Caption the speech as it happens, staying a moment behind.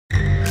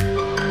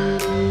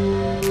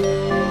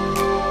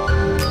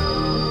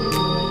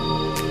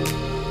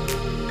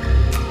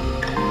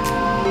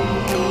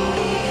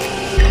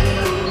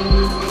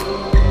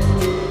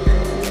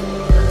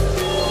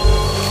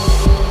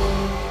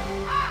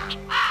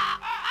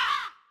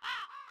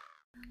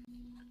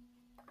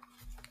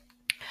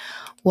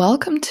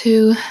Welcome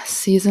to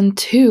season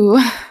 2,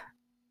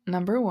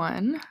 number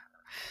 1.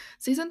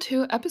 Season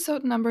 2,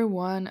 episode number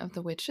 1 of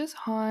The Witch's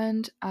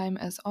Haunt. I'm,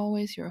 as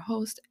always, your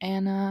host,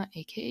 Anna,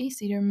 aka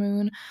Cedar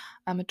Moon.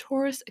 I'm a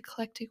Taurus,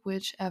 eclectic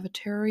witch, avid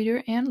tarot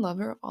reader, and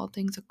lover of all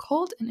things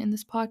occult. And in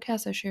this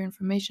podcast, I share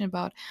information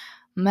about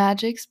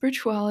magic,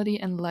 spirituality,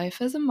 and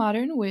life as a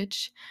modern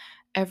witch.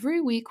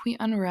 Every week, we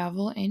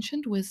unravel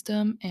ancient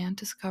wisdom and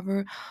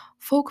discover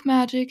folk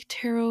magic,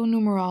 tarot,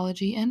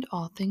 numerology, and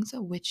all things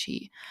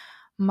witchy.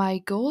 My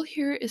goal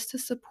here is to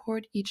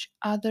support each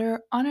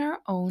other on our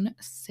own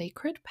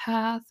sacred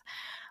path.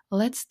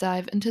 Let's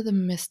dive into the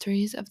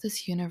mysteries of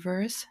this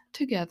universe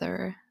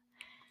together.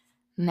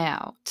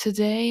 Now,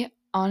 today,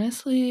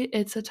 honestly,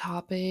 it's a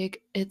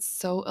topic, it's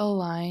so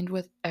aligned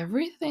with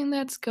everything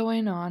that's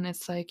going on.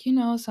 It's like,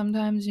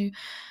 sometimes you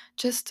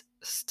just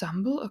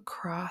stumble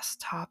across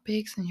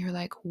topics and you're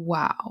like,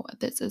 wow,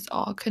 this is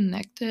all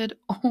connected.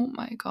 Oh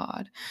my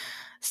God.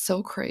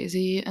 So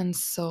crazy and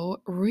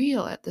so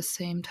real at the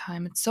same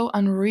time. It's so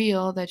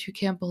unreal that you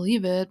can't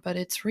believe it, but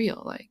it's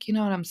real. Like, you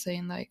know what I'm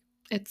saying? Like,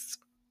 it's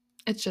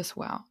just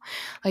wow.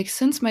 Like,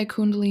 since my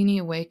Kundalini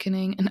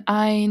awakening, and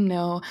I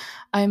know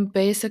I'm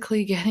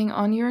basically getting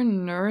on your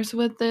nerves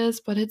with this,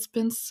 but it's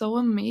been so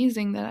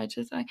amazing that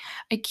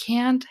I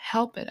can't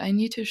help it. I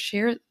need to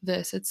share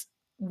this. It's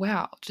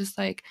wow. Just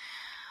like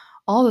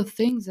all the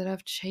things that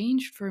have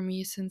changed for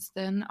me since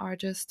then are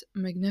just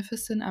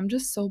magnificent. I'm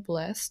just so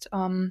blessed.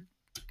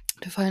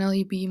 To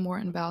finally be more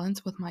in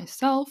balance with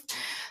myself.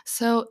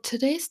 So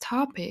today's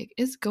topic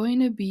is going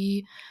to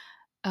be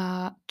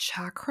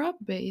chakra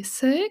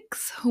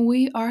basics.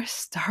 We are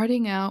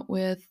starting out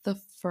with the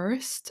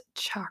first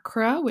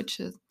chakra, which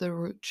is the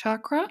root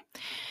chakra.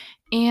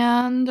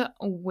 And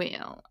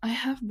well, I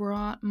have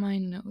brought my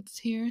notes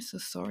here, so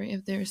sorry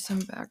if there's some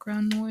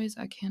background noise.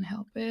 I can't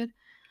help it.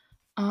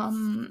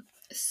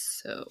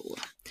 So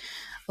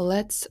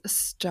let's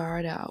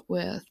start out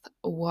with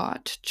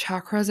what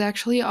chakras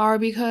actually are,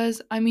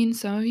 because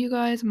some of you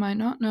guys might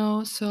not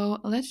know. So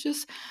let's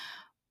just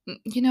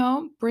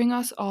bring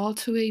us all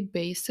to a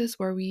basis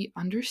where we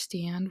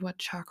understand what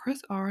chakras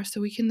are, so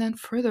we can then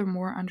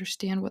furthermore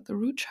understand what the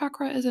root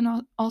chakra is, and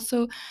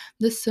also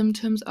the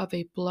symptoms of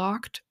a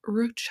blocked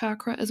root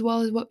chakra, as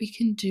well as what we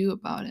can do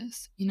about it.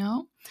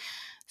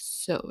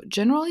 So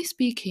generally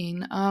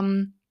speaking,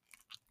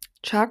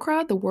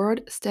 chakra, the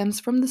word,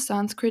 stems from the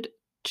Sanskrit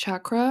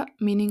chakra,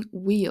 meaning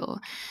wheel.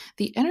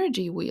 The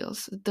energy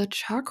wheels, the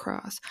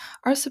chakras,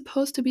 are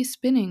supposed to be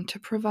spinning to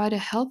provide a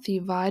healthy,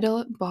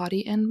 vital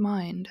body and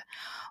mind.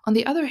 On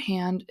the other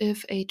hand,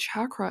 if a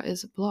chakra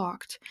is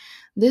blocked,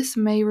 this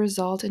may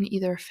result in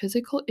either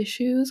physical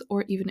issues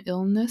or even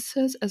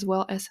illnesses, as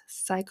well as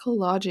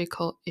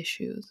psychological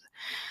issues.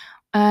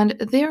 And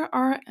there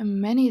are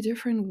many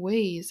different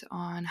ways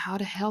on how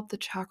to help the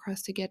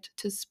chakras to get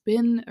to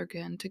spin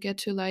again, to get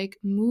to like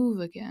move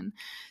again,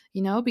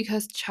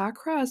 because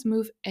chakras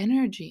move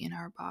energy in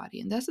our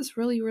body. And this is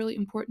really, really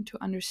important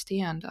to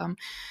understand.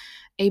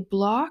 A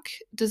block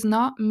does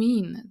not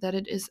mean that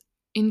it is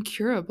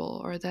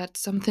incurable or that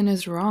something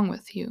is wrong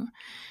with you.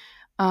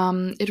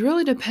 It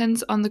really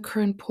depends on the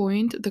current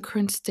point, the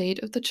current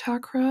state of the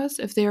chakras.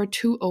 If they are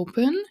too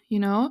open,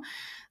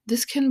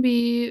 this can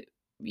be,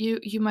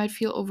 you might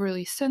feel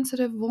overly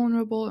sensitive,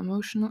 vulnerable,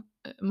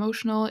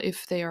 emotional.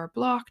 If they are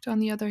blocked, on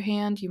the other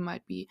hand, you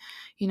might be,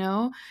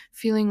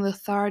 feeling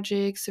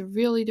lethargic,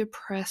 severely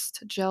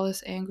depressed,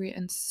 jealous, angry,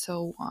 and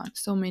so on.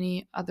 So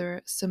many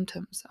other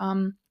symptoms.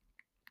 And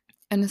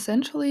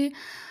essentially,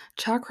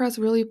 chakras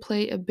really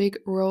play a big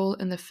role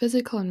in the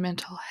physical and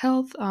mental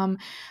health.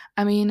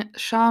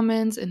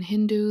 Shamans and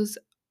Hindus,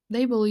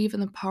 they believe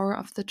in the power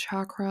of the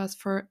chakras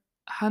for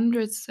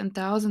hundreds and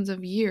thousands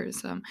of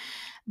years.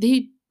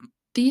 They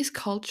These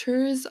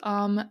cultures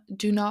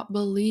do not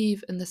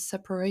believe in the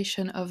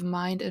separation of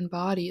mind and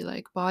body,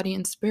 like body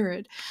and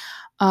spirit.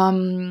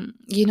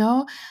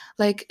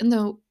 Like in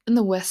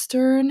the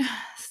Western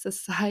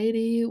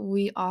society,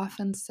 we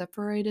often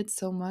separate it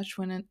so much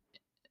when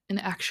in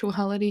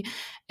actuality,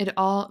 it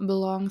all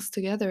belongs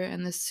together.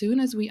 And as soon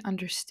as we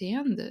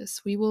understand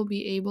this, we will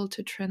be able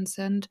to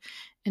transcend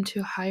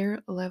into higher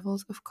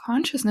levels of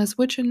consciousness,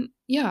 which in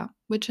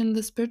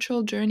the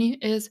spiritual journey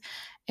is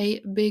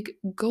a big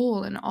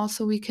goal. And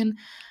also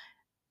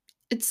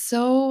it's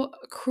so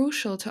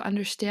crucial to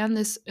understand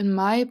this, in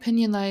my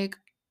opinion, like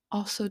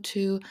also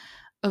to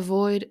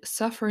avoid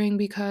suffering,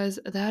 because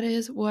that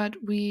is what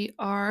we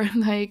are.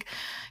 Like,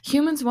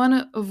 humans want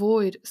to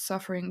avoid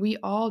suffering. We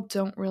all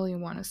don't really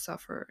want to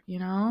suffer, we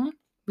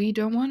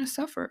don't want to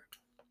suffer.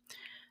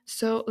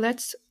 So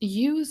let's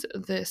use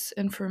this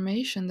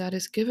information that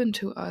is given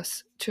to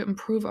us to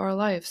improve our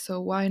life. So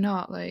why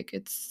not? Like,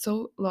 it's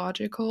so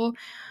logical.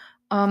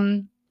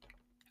 And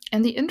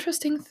the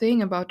interesting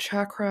thing about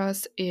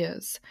chakras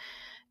is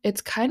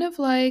it's kind of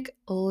like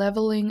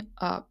leveling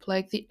up,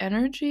 like the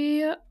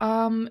energy.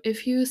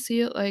 If you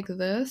see it like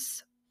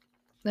this,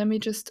 let me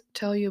just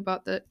tell you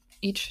about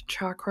each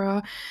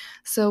chakra.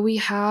 So we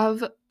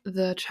have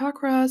the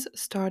chakras,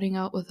 starting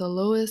out with the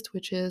lowest,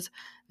 which is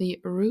the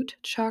root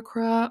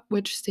chakra,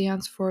 which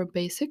stands for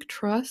basic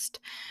trust.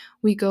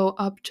 We go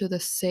up to the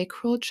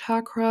sacral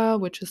chakra,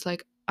 which is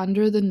like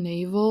under the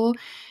navel.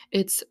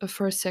 It's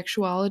for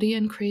sexuality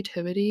and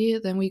creativity.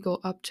 Then we go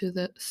up to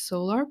the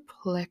solar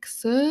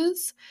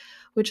plexus,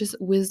 which is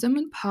wisdom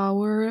and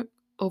power,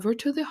 over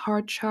to the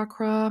heart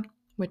chakra,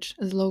 which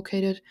is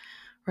located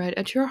right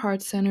at your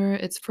heart center.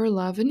 It's for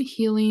love and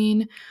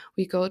healing.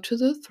 We go to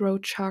the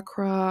throat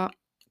chakra,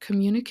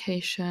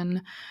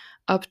 communication,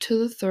 up to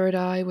the third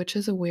eye, which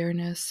is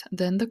awareness,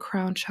 then the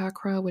crown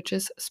chakra, which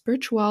is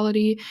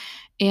spirituality.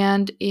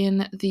 And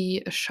in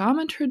the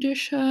shaman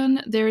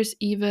tradition, there's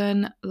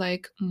even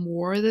like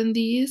more than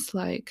these.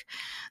 Like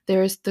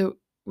there's the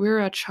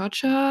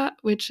Virachacha,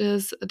 which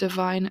is a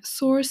divine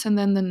source, and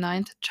then the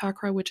ninth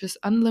chakra, which is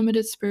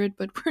unlimited spirit.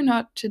 But we're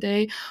not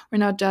today. We're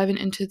not diving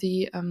into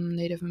the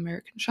Native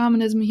American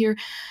shamanism here,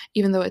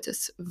 even though it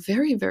is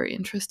very, very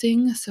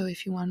interesting. So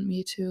if you want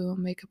me to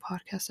make a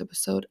podcast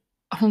episode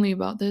only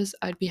about this,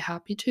 I'd be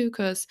happy to,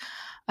 because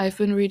I've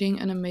been reading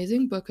an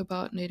amazing book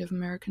about Native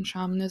American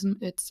shamanism.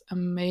 It's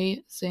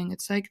amazing.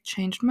 It's like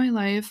changed my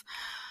life.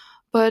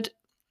 But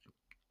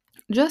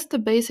just the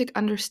basic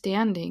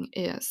understanding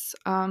is,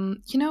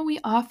 we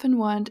often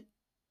want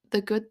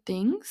the good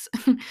things.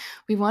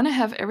 We want to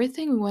have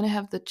everything. We want to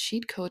have the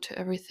cheat code to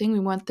everything. We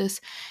want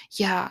this,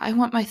 yeah, I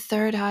want my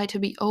third eye to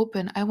be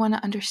open. I want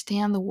to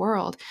understand the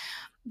world.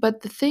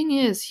 But the thing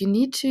is, you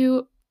need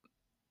to,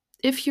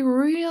 if you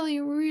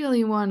really,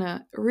 really want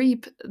to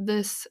reap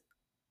this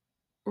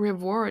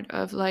reward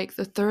of like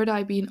the third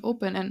eye being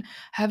open and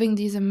having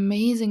these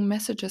amazing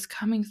messages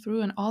coming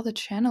through and all the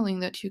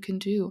channeling that you can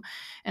do,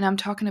 and I'm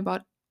talking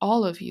about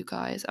all of you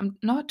guys. I'm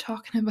not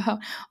talking about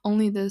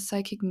only the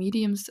psychic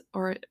mediums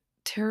or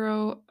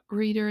tarot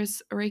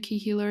readers, Reiki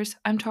healers.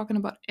 I'm talking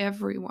about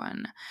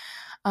everyone,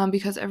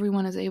 because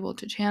everyone is able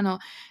to channel.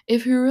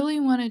 If you really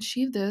want to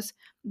achieve this,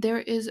 there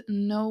is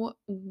no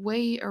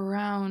way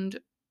around,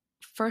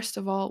 first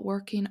of all,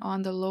 working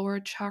on the lower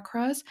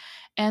chakras,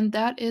 and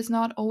that is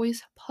not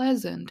always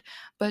pleasant.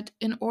 But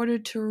in order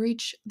to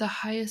reach the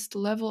highest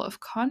level of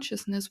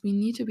consciousness, we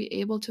need to be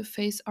able to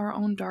face our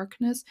own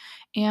darkness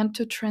and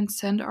to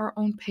transcend our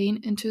own pain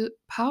into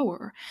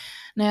power.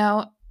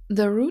 Now,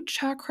 the root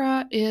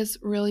chakra is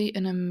really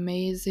an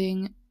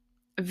amazing,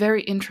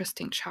 very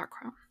interesting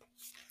chakra.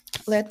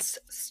 Let's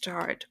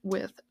start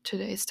with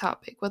today's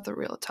topic, with the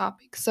real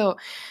topic. So,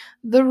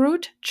 the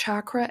root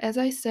chakra, as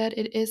I said,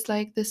 it is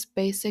like this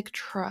basic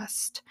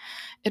trust.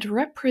 It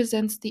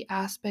represents the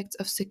aspects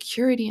of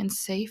security and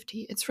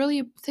safety. It's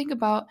really, think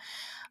about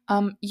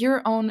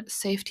your own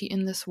safety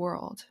in this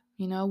world.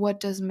 What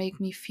does make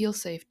me feel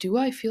safe? Do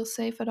I feel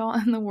safe at all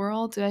in the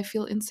world? Do I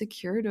feel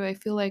insecure? Do I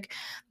feel like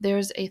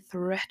there's a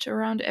threat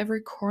around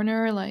every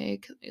corner?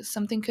 Like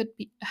something could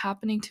be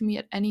happening to me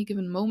at any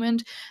given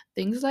moment?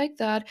 Things like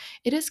that.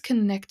 It is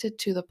connected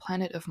to the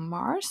planet of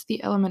Mars,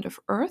 the element of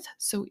Earth.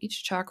 So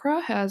each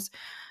chakra has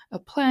a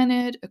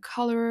planet, a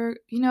color,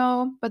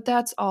 but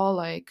that's all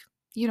like,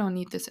 you don't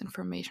need this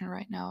information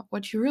right now.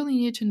 What you really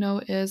need to know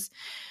is,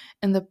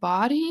 in the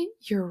body,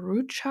 your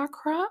root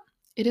chakra,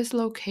 it is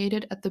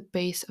located at the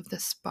base of the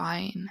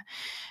spine.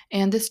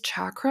 And this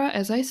chakra,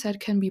 as I said,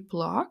 can be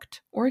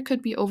blocked or it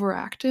could be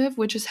overactive,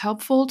 which is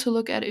helpful to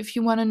look at if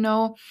you want to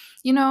know,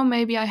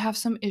 maybe I have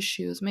some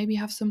issues, maybe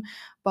I have some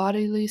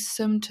bodily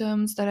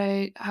symptoms that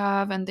I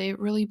have and they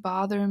really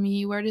bother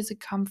me. Where does it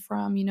come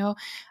from?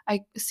 I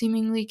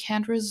seemingly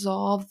can't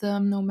resolve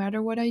them no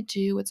matter what I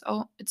do. It's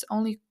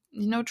only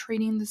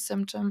treating the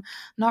symptom,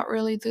 not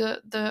really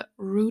the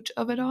root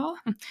of it all.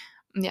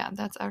 Yeah,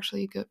 that's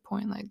actually a good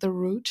point, like the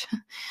root.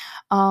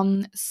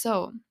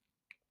 So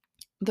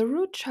the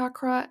root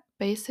chakra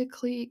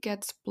basically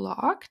gets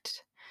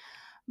blocked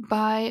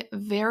by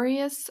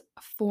various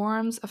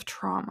forms of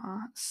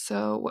trauma.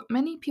 So what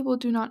many people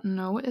do not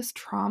know is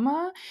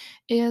trauma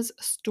is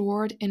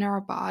stored in our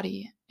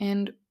body,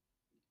 and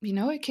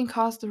it can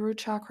cause the root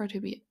chakra to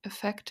be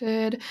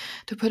affected.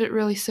 To put it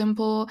really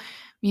simple,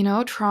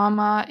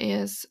 trauma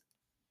is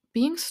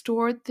being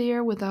stored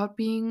there without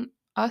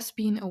us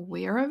being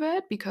aware of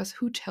it, because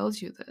who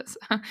tells you this?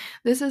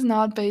 This is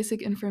not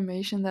basic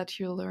information that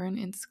you learn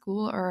in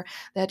school or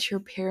that your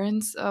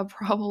parents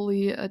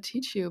probably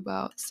teach you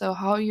about. So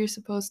how are you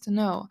supposed to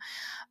know?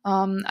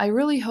 I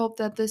really hope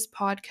that this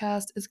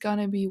podcast is going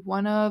to be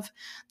one of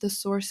the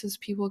sources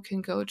people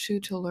can go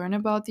to learn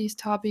about these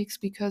topics,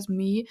 because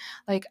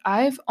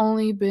I've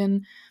only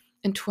been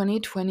in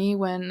 2020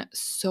 when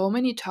so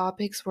many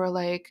topics were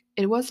like,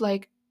 it was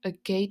like a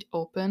gate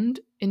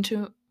opened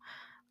into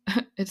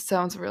it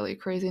sounds really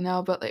crazy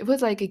now, but it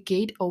was like a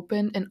gate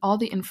opened and all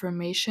the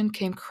information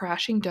came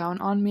crashing down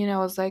on me, and I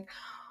was like,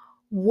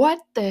 what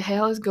the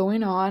hell is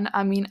going on?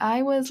 I mean,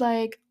 I was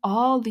like,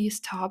 all these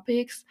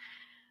topics,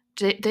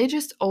 they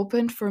just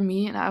opened for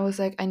me, and I was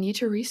like, I need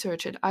to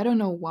research it. I don't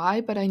know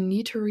why, but I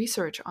need to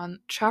research on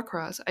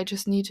chakras. I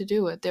just need to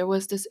do it. There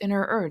was this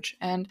inner urge,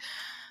 and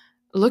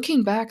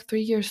Looking back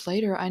 3 years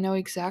later, I know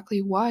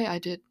exactly why I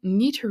did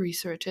need to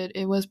research it.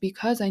 It was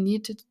because I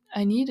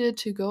needed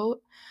to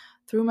go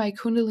through my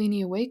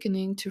Kundalini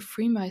awakening to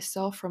free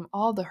myself from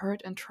all the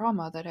hurt and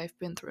trauma that I've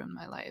been through in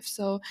my life.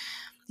 So,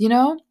 you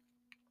know,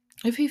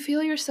 if you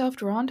feel yourself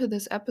drawn to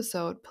this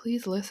episode,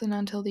 please listen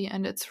until the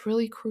end. It's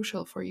really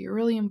crucial for you,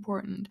 really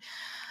important.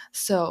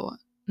 So,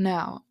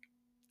 now,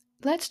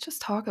 let's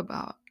just talk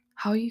about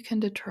how you can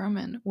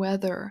determine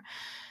whether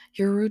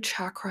your root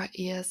chakra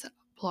is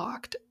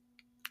blocked.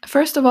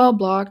 First of all,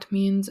 blocked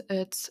means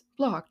it's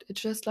blocked.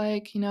 It's just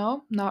like,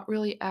 not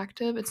really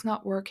active. It's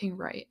not working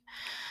right.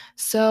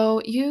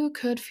 So you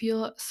could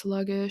feel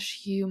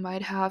sluggish. You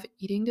might have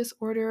eating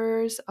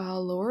disorders,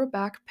 lower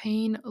back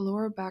pain,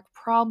 lower back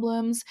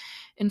problems,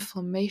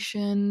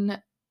 inflammation,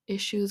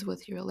 issues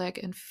with your leg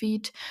and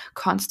feet,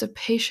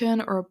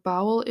 constipation or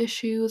bowel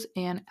issues,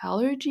 and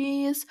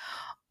allergies.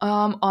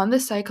 On the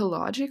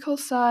psychological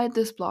side,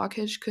 this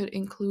blockage could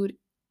include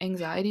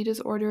anxiety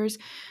disorders,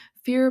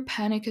 fear,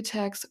 panic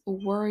attacks,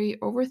 worry,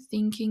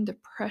 overthinking,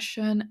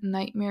 depression,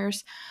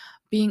 nightmares,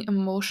 being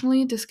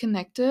emotionally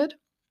disconnected,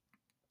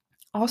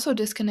 also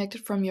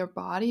disconnected from your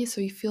body.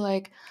 So you feel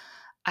like,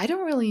 I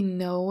don't really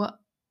know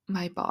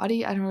my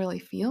body, I don't really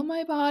feel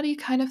my body,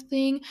 kind of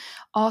thing.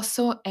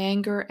 Also,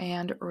 anger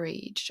and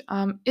rage.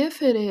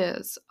 If it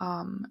is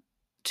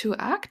too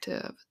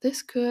active,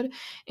 this could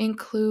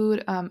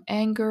include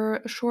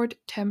anger, short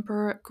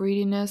temper,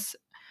 greediness,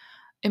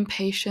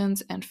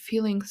 impatience, and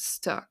feeling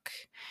stuck.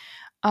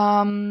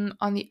 On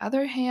the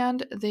other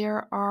hand,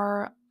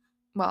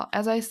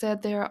 as I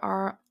said, there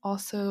are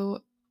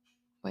also.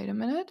 Wait a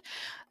minute.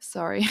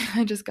 Sorry,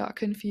 I just got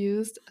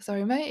confused.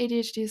 Sorry, my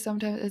ADHD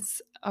sometimes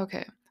it's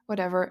okay,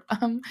 whatever.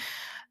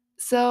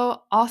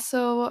 So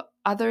also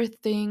other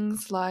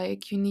things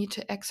like you need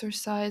to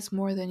exercise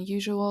more than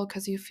usual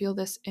because you feel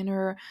this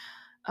inner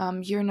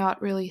you're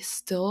not really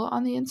still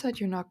on the inside,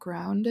 you're not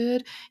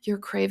grounded, you're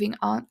craving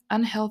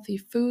unhealthy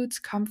foods,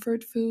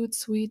 comfort foods,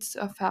 sweets,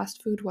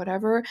 fast food,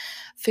 whatever,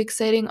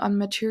 fixating on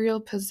material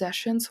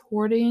possessions,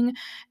 hoarding,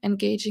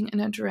 engaging in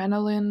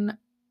adrenaline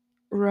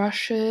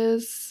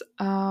rushes,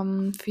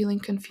 feeling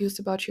confused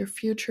about your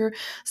future.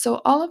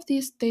 So, all of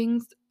these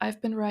things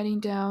I've been writing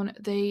down,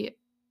 they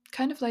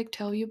kind of like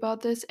tell you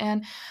about this.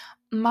 And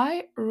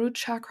my root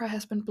chakra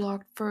has been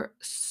blocked for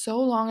so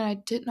long, and I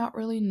did not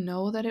really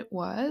know that it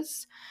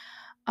was.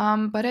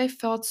 But I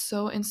felt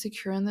so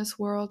insecure in this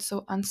world,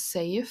 so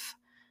unsafe.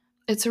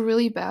 It's a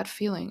really bad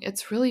feeling.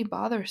 It's really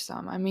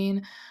bothersome. I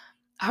mean,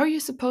 how are you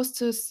supposed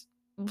to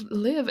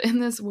live in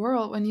this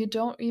world when you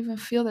don't even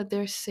feel that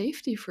there's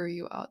safety for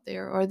you out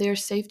there or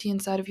there's safety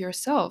inside of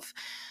yourself?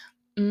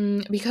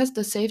 Because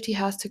the safety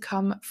has to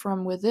come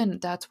from within.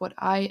 That's what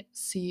I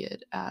see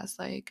it as.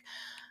 Like,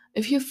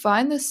 if you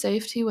find the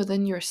safety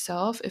within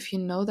yourself, if you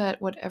know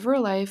that whatever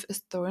life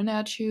is thrown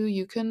at you,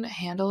 you can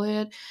handle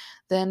it,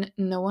 then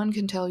no one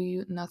can tell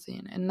you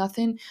nothing. And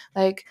nothing,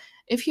 like,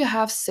 if you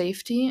have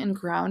safety and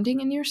grounding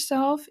in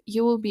yourself,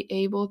 you will be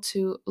able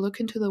to look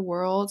into the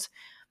world.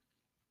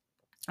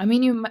 I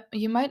mean,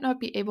 you might not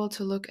be able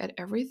to look at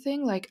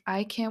everything. Like,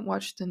 I can't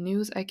watch the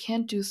news. I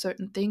can't do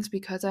certain things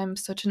because I'm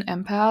such an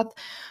empath.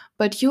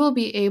 But you will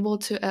be able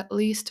to at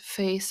least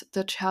face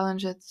the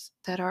challenges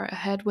that are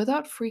ahead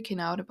without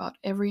freaking out about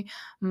every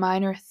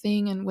minor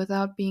thing and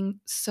without being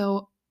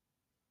so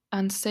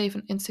unsafe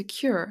and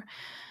insecure.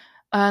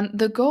 And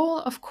the goal,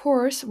 of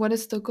course, what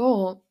is the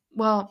goal?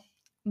 Well,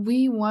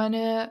 we want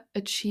to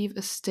achieve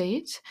a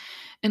state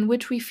in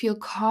which we feel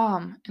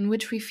calm, in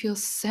which we feel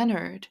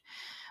centered,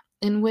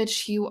 in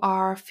which you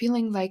are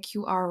feeling like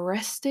you are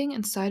resting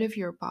inside of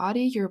your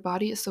body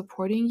is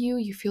supporting you,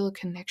 you feel a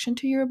connection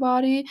to your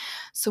body.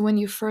 So when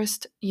you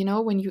first,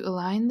 when you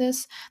align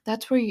this,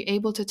 that's where you're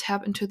able to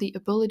tap into the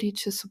ability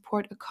to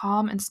support a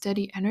calm and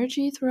steady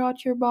energy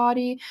throughout your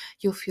body.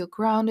 You'll feel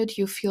grounded,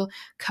 you feel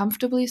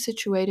comfortably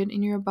situated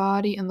in your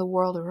body and the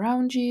world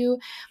around you,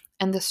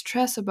 and the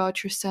stress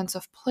about your sense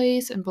of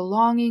place and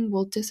belonging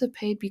will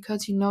dissipate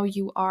because you know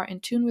you are in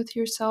tune with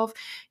yourself,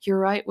 you're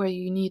right where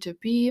you need to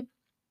be.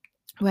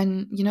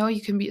 When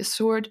you can be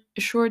assured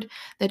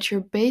that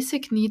your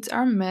basic needs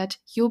are met,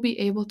 you'll be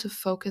able to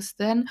focus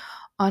then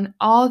on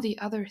all the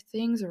other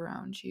things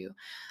around you.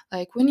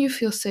 Like when you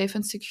feel safe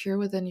and secure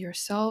within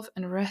yourself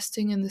and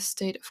resting in this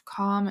state of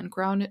calm and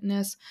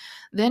groundedness,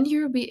 then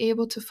you'll be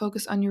able to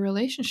focus on your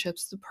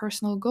relationships, the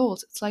personal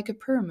goals. It's like a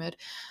pyramid.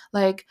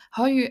 Like,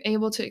 how you're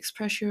able to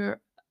express your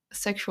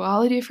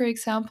sexuality, for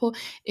example,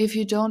 if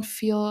you don't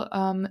feel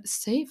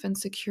safe and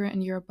secure in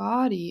your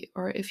body,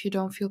 or if you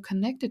don't feel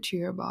connected to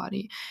your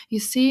body. You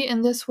see,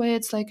 in this way,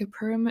 it's like a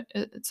pyramid.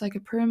 It's like a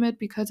pyramid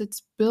because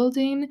it's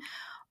building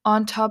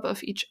on top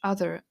of each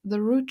other. The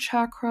root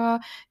chakra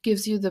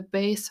gives you the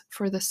base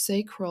for the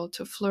sacral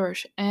to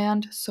flourish,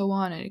 and so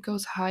on. And it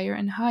goes higher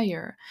and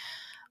higher.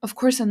 Of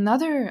course,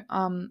 another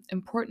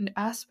important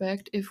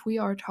aspect, if we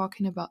are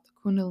talking about the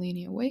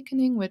Kundalini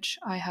awakening, which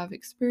I have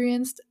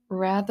experienced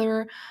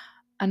rather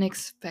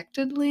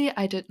unexpectedly,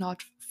 I did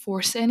not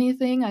force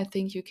anything. I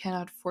think you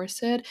cannot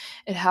force it.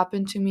 It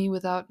happened to me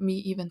without me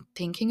even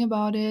thinking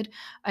about it.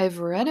 I've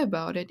read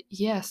about it.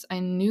 Yes, I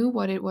knew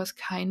what it was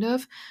kind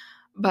of,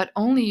 but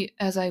only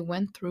as I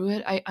went through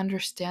it, I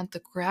understand the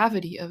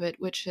gravity of it,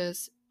 which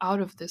is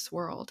out of this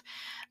world.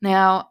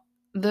 Now,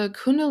 the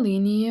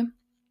Kundalini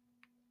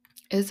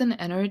is an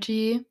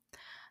energy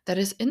that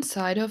is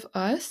inside of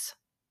us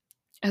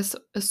as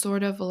a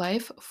sort of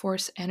life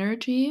force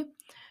energy.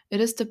 It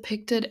is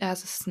depicted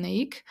as a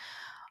snake,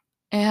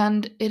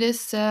 and it is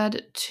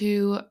said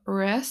to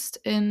rest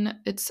in,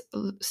 it's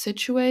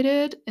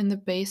situated in the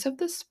base of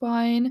the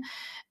spine,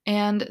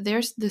 and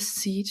there's the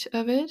seat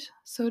of it,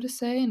 so to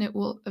say, and it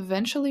will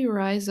eventually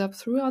rise up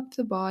throughout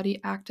the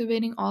body,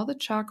 activating all the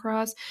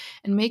chakras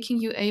and making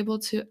you able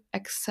to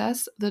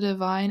access the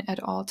divine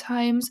at all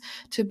times,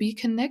 to be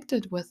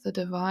connected with the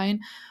divine.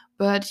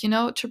 But,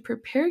 to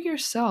prepare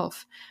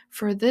yourself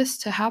for this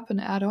to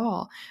happen at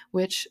all,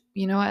 which,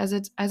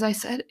 as I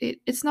said,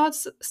 it's not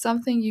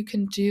something you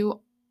can do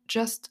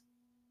just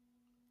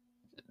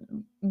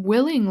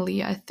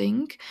willingly. I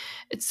think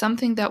it's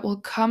something that will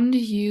come to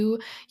you.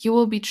 You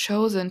will be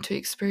chosen to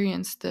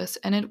experience this,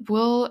 and it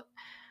will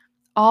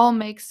all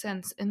make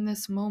sense in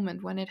this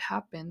moment when it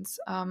happens.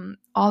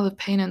 All the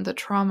pain and the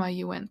trauma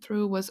you went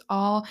through was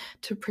all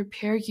to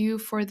prepare you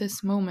for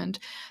this moment.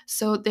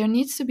 So there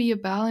needs to be a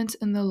balance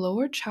in the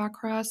lower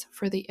chakras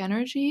for the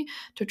energy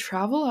to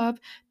travel up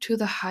to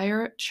the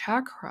higher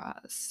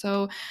chakras.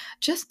 So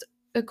just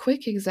a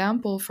quick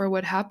example for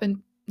what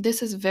happened.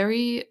 This is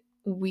very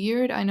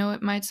weird. I know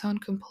it might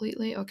sound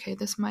completely okay.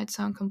 This might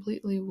sound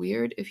completely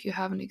weird if you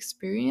haven't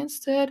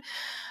experienced it.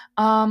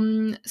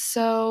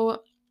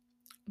 So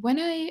when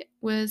I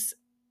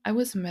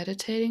was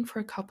meditating for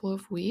a couple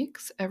of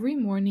weeks. Every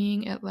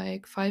morning at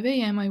like 5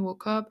 a.m. I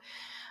woke up.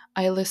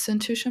 I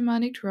listened to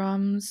shamanic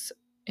drums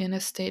in a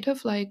state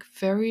of like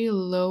very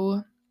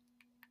low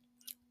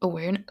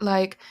awareness.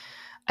 Like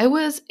I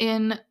was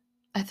in,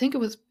 I think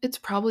it's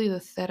probably the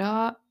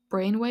theta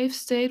brainwave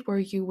state where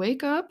you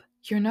wake up,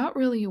 you're not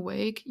really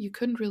awake, you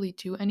couldn't really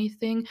do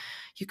anything,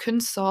 you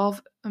couldn't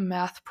solve a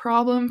math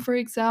problem, for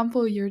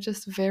example. You're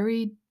just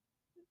very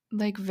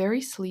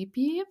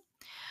sleepy,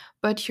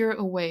 but you're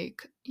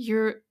awake.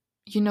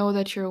 You know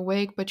that you're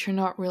awake, but you're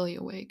not really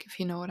awake, if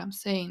you know what I'm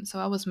saying. So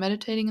I was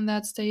meditating in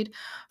that state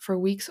for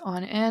weeks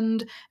on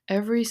end,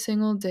 every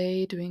single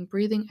day, doing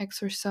breathing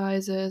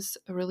exercises,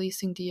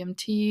 releasing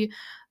DMT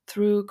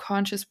through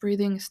conscious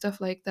breathing,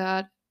 stuff like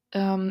that.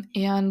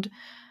 And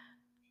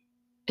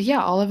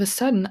yeah, all of a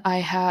sudden I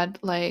had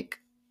like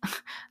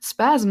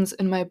spasms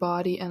in my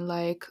body and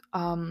like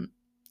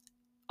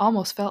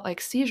almost felt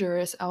like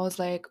seizures. I was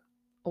like,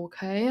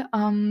 okay.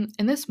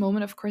 In this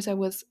moment, of course, I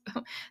was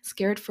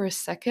scared for a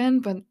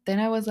second, but then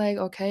I was like,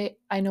 okay,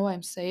 I know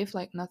I'm safe.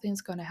 Like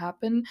nothing's gonna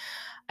happen.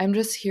 I'm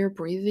just here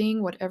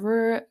breathing.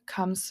 Whatever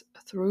comes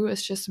through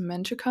is just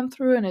meant to come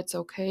through, and it's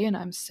okay, and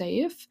I'm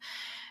safe.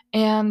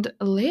 And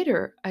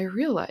later, I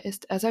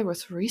realized as I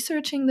was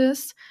researching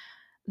this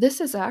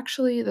is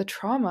actually the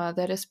trauma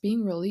that is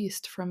being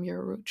released from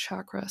your root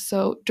chakra.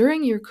 So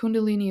during your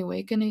Kundalini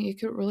awakening, it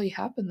could really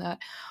happen that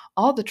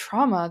all the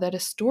trauma that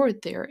is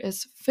stored there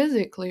is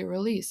physically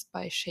released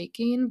by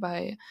shaking,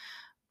 by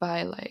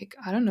like,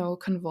 I don't know,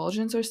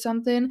 convulsions or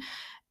something.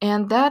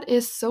 And that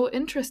is so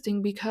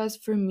interesting because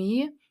for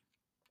me,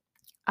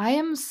 I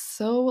am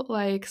so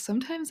like,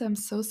 sometimes I'm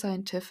so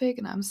scientific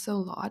and I'm so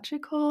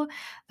logical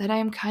that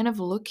I'm kind of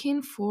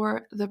looking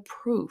for the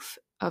proof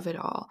of it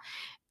all.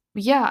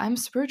 Yeah, I'm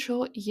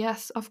spiritual,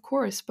 yes, of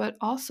course, but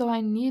also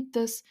I need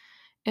this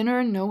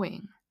inner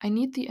knowing. I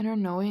need the inner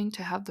knowing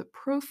to have the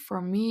proof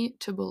for me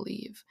to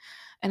believe.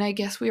 And I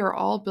guess we are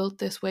all built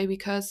this way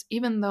because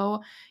even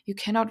though you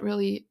cannot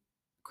really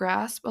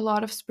grasp a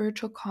lot of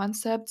spiritual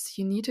concepts,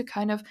 you need to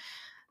kind of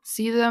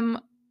see them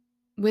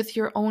with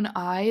your own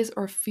eyes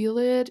or feel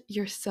it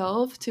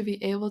yourself to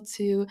be able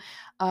to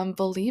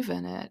believe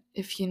in it,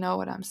 if you know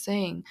what I'm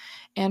saying.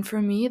 And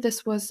for me,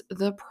 this was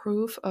the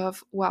proof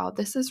of, wow,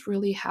 this is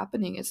really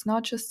happening. It's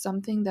not just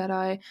something that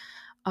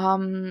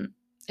um,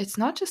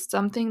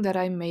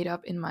 I made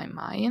up in my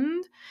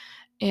mind.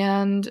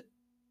 And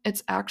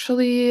it's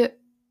actually,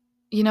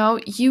 your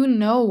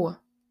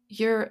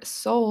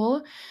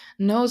soul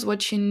knows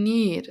what you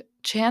need.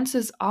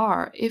 Chances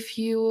are, if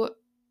you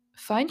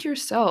find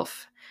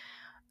yourself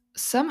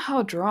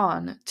somehow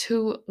drawn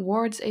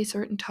towards a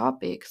certain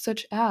topic,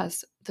 such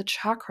as the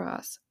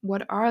chakras.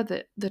 What are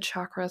the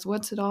chakras?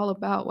 What's it all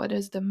about? What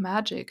is the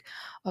magic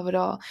of it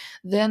all?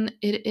 Then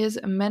it is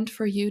meant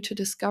for you to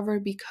discover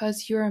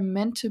because you're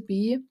meant to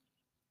be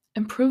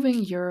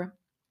improving your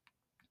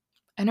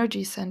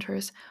energy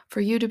centers for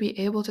you to be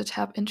able to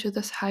tap into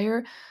this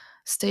higher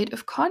state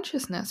of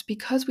consciousness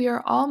because we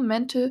are all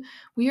meant to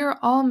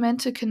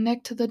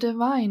connect to the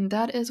divine.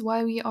 That is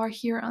why we are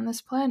here on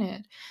this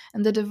planet,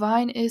 and the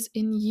divine is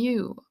in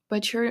you,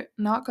 but you're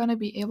not going to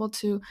be able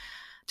to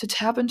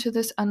tap into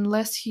this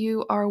unless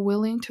you are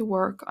willing to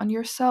work on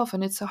yourself.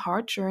 And it's a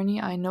hard journey.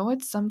 I know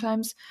it's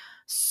sometimes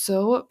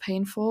so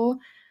painful,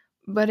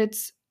 but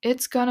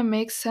it's gonna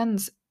make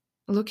sense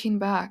looking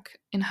back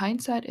in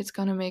hindsight, it's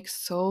gonna make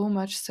so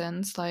much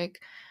sense.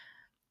 Like,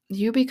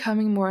 you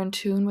becoming more in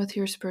tune with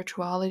your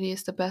spirituality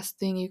is the best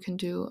thing you can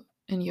do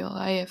in your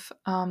life.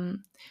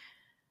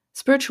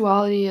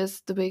 Spirituality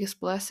is the biggest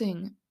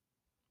blessing,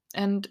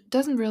 and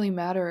doesn't really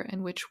matter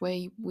in which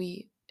way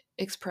we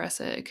express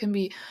it. It can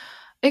be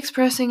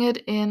expressing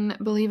it in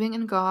believing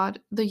in God,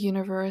 the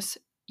universe,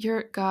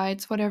 your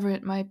guides, whatever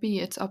it might be.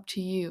 It's up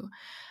to you.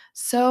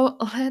 So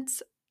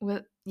let's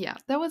with yeah,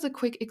 that was a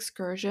quick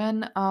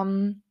excursion.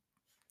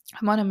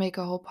 I want to make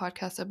a whole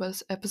podcast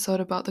episode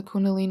about the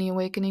Kundalini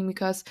awakening,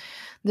 because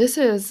this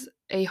is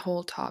a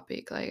whole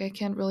topic. Like, I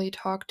can't really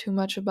talk too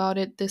much about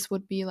it. This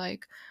would be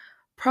like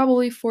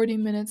probably 40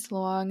 minutes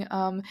long.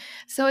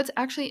 So it's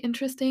actually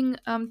interesting.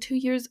 2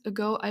 years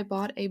ago, I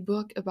bought a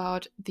book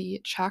about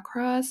the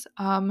chakras.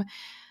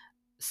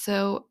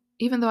 So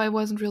even though I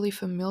wasn't really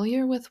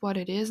familiar with what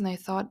it is, and I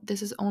thought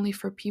this is only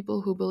for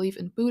people who believe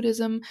in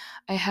Buddhism,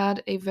 I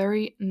had a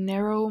very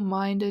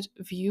narrow-minded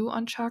view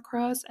on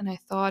chakras, and I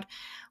thought,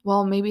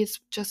 well, maybe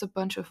it's just a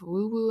bunch of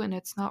woo-woo and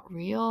it's not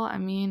real. I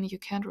mean, you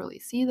can't really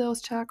see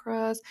those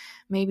chakras.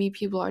 Maybe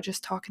people are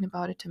just talking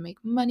about it to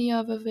make money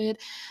off of it.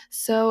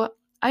 So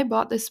I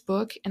bought this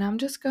book, and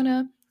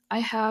I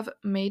have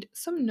made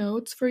some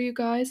notes for you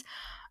guys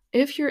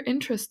if you're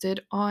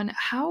interested on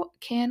how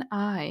can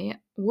I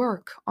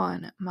work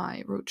on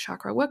my root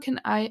chakra. What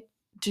can I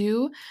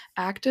do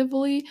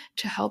actively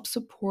to help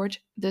support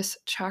this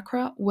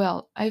chakra?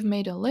 Well, I've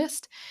made a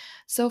list.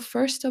 So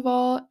first of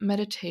all,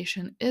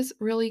 meditation is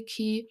really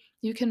key.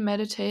 You can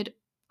meditate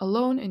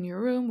alone in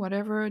your room,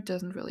 whatever, it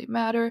doesn't really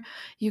matter.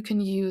 You can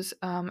use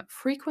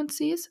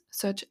frequencies,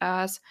 such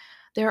as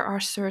there are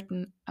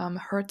certain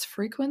hertz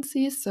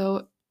frequencies.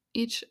 So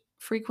each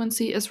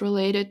frequency is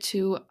related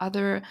to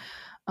other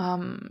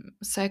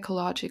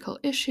psychological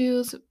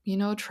issues,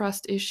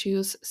 trust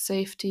issues,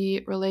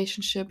 safety,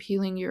 relationship,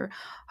 healing your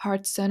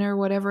heart center,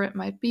 whatever it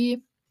might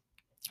be.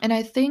 And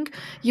I think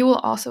you will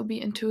also be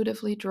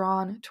intuitively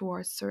drawn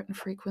towards certain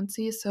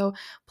frequencies. So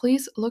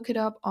please look it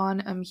up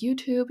on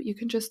YouTube. You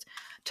can just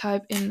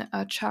type in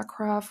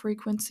chakra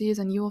frequencies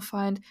and you will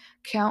find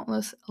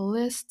countless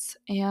lists.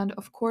 And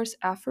of course,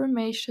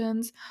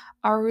 affirmations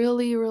are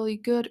really, really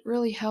good,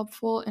 really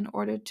helpful in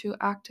order to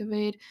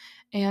activate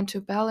and to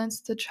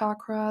balance the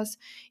chakras.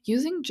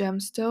 Using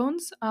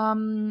gemstones,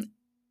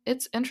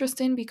 it's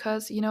interesting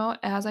because,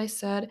 as I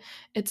said,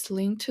 it's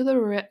linked to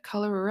the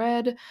color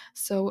red.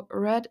 So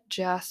red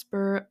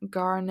jasper,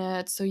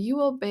 garnet. So you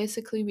will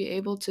basically be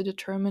able to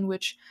determine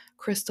which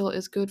crystal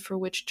is good for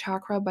which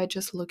chakra by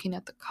just looking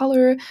at the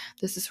color.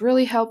 This is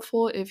really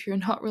helpful. If you're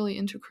not really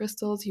into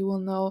crystals, you will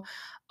know,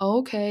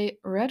 okay,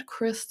 red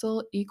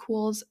crystal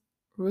equals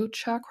root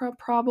chakra,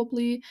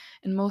 probably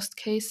in most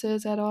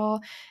cases at all.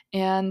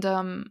 And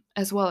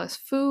as well as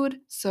food.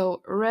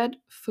 So red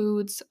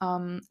foods,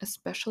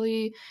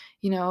 especially,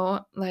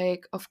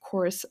 like, of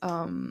course,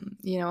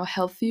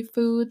 healthy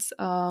foods,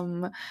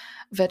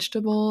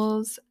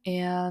 vegetables,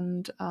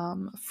 and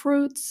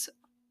fruits.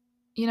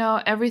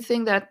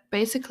 Everything that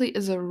basically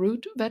is a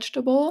root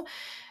vegetable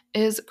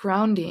is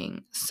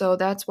grounding. So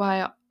that's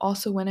why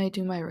also when I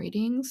do my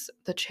readings,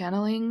 the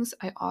channelings,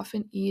 I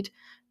often eat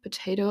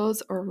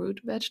potatoes or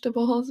root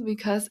vegetables,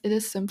 because it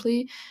is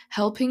simply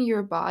helping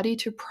your body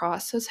to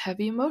process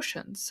heavy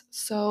emotions.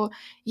 So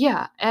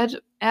yeah,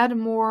 add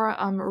more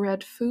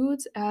red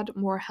foods, add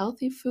more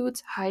healthy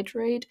foods,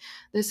 hydrate.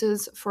 This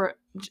is for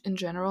in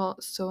general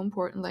so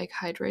important, like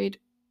hydrate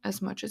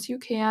as much as you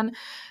can.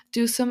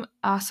 Do some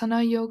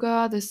asana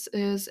yoga. This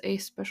is a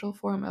special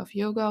form of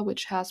yoga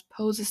which has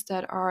poses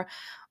that are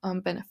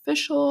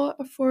beneficial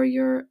for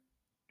your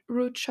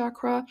root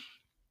chakra.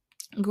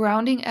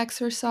 Grounding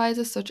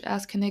exercises such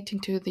as connecting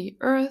to the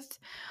earth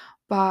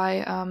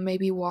by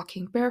maybe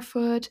walking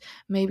barefoot,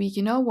 maybe,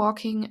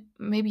 walking,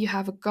 maybe you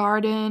have a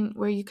garden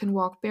where you can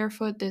walk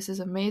barefoot. This is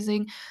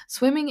amazing.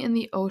 Swimming in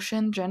the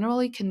ocean,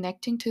 generally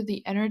connecting to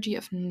the energy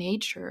of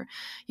nature.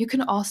 You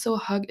can also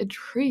hug a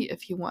tree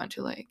if you want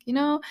to, like,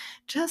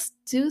 just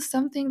do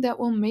something that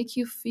will make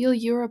you feel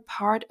you're a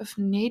part of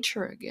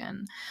nature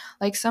again.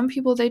 Like, some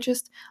people, they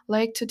just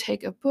like to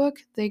take a book,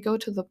 they go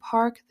to the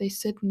park, they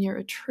sit near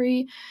a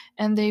tree,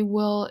 and they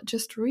will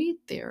just read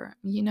there.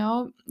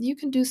 You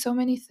can do so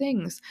many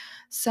things.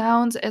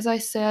 Sounds, as I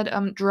said,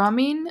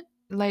 drumming,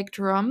 like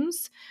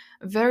drums,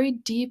 very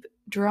deep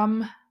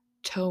drum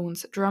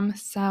tones, drum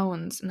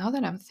sounds. Now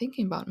that I'm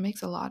thinking about it,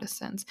 makes a lot of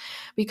sense,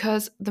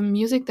 because the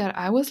music that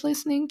I was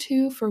listening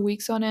to for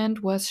weeks on end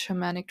was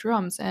shamanic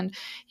drums. And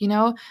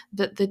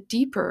the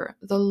deeper,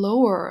 the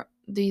lower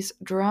these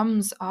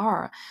drums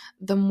are,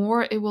 the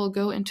more it will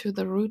go into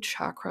the root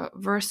chakra,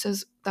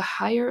 versus the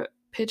higher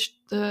pitched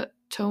the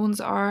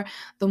tones are,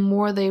 the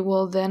more they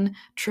will then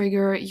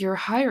trigger your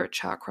higher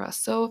chakra.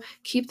 So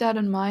keep that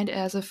in mind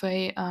as of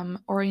a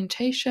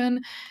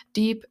orientation.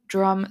 Deep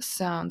drum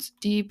sounds,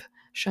 deep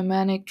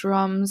shamanic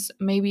drums,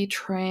 maybe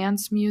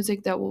trance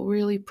music that will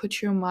really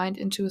put your mind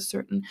into a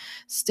certain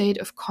state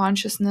of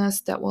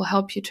consciousness that will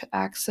help you to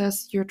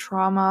access your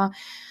trauma.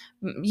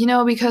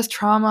 Because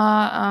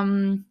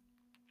trauma,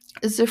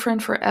 is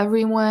different for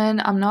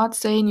everyone. I'm not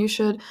saying you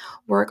should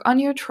work on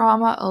your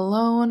trauma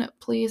alone.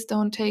 Please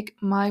don't take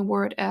my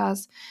word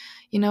as,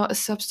 a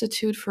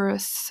substitute for a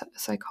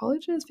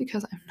psychologist,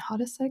 because I'm not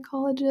a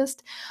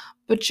psychologist.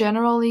 But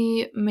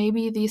generally,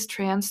 maybe these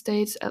trance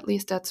states, at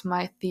least that's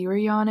my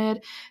theory on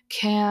it,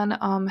 can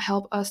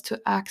help us to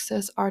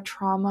access our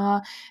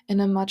trauma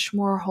in a much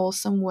more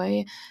wholesome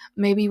way.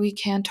 Maybe we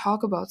can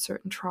talk about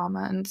certain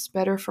trauma, and it's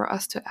better for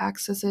us to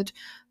access it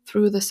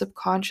through the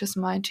subconscious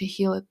mind to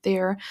heal it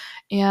there.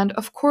 And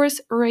of course,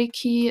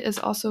 Reiki is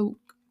also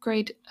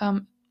great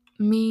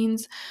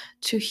means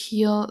to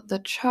heal the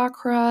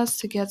chakras,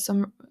 to get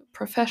some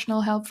professional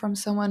help from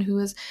someone who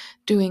is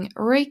doing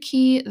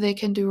Reiki. They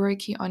can do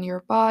Reiki on your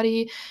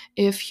body.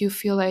 If you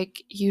feel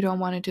like you don't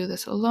want to do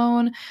this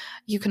alone,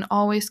 you can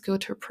always go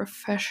to a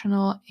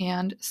professional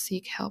and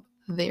seek help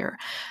there.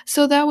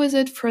 So that was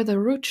it for the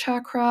root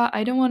chakra.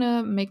 I don't want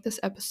to make this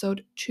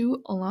episode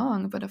too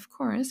long, but of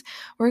course,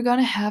 we're going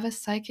to have a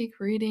psychic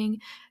reading.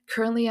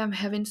 Currently, I'm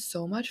having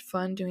so much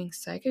fun doing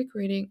psychic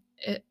readings.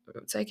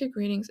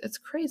 It's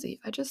crazy.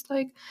 I just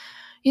like,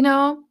 you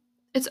know,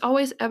 it's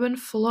always ebb and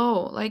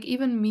flow. Like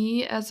even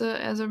me as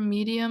a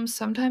medium,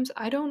 sometimes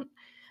I don't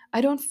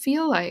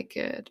feel like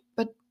it,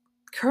 but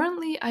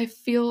currently I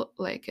feel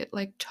like it,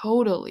 like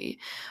totally.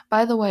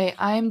 By the way,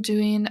 I'm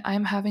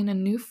having a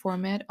new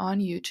format on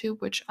YouTube,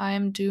 which I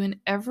am doing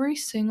every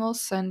single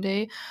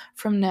Sunday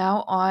from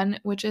now on,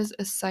 which is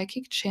a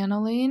psychic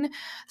channeling.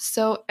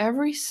 So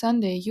every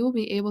Sunday you will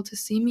be able to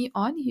see me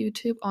on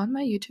YouTube, on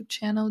my YouTube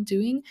channel,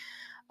 doing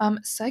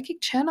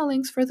psychic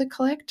channelings for the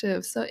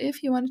collective. So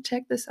if you want to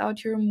check this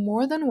out, you're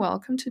more than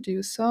welcome to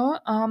do so.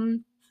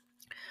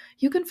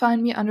 You can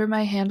find me under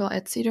my handle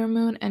at Cedar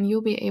Moon, and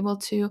you'll be able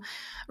to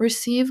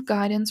receive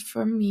guidance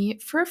from me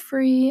for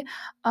free.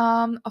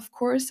 Of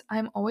course,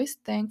 I'm always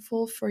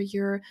thankful for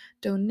your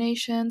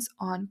donations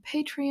on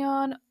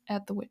Patreon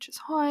at The Witch's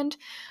Haunt.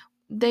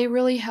 They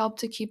really help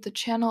to keep the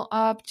channel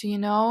up,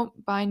 to,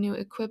 buy new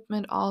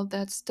equipment, all of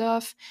that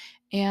stuff.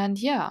 And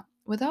yeah,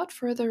 without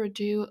further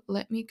ado,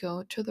 let me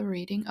go to the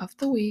reading of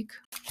the week.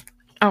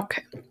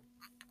 Okay.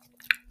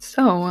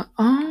 So,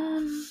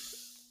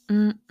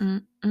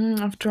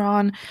 I've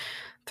drawn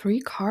 3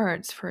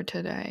 cards for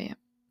today.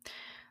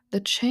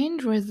 The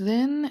change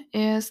within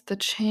is the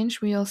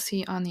change we'll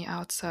see on the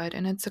outside,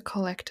 and it's a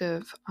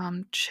collective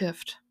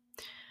shift.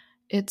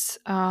 It's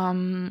how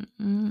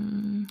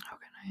can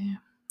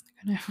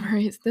I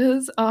phrase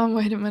this?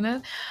 Wait a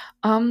minute.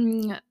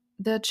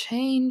 The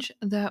change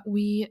that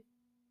we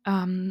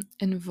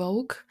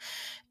invoke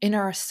in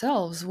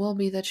ourselves will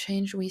be the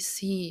change we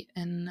see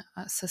in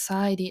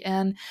society,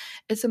 and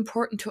it's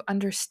important to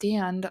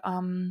understand.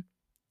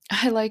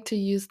 I like to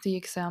use the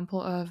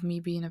example of me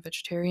being a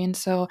vegetarian.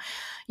 So,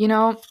 you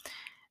know,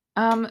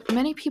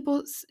 many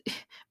people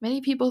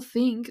many people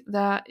think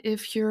that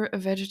if you're a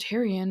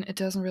vegetarian, it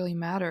doesn't really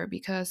matter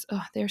because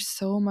there's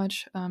so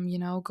much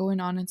going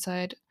on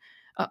inside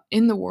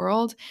in the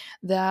world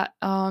that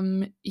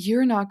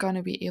you're not going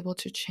to be able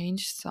to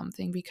change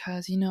something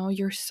because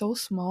you're so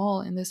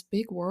small in this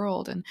big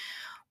world. And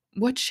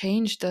what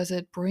change does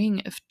it bring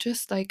if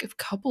just like a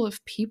couple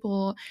of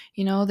people,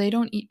 they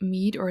don't eat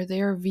meat or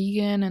they're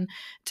vegan, and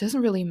it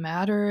doesn't really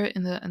matter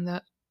in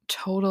the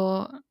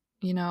total,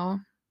 you know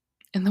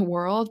in the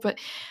world. But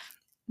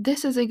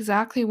this is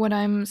exactly what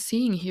I'm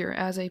seeing here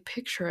as a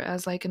picture,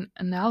 as like an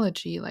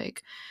analogy.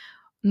 Like,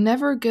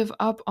 never give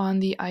up on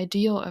the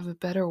ideal of a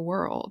better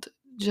world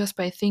just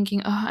by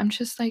thinking, oh, I'm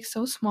just like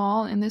so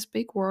small in this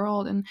big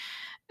world and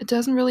it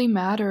doesn't really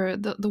matter.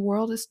 The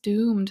world is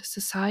doomed,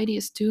 society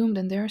is doomed,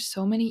 and there are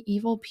so many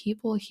evil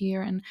people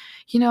here. And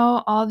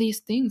all these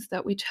things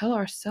that we tell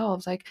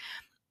ourselves, like,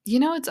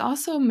 it's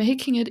also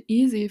making it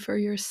easy for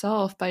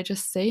yourself by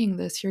just saying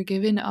this. You're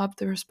giving up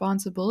the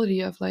responsibility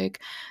of like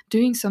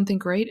doing something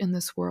great in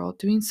this world,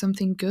 doing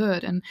something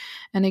good, and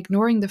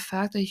ignoring the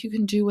fact that you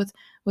can do with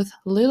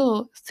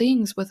little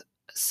things, with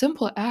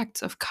simple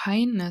acts of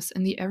kindness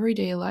in the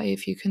everyday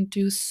life. You can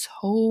do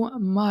so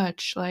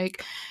much.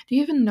 Like, do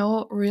you even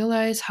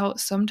realize how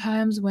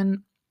sometimes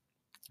when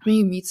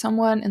you meet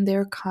someone and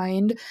they're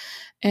kind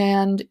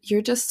and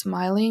you're just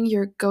smiling,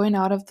 you're going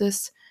out of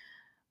this,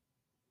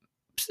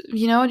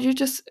 you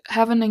just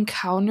have an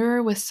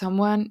encounter with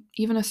someone,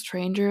 even a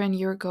stranger, and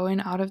you're going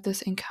out of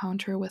this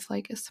encounter with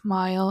like a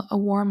smile, a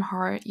warm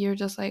heart. You're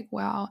just like,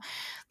 wow,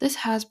 this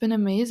has been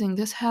amazing.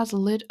 This has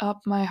lit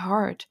up my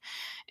heart.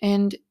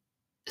 And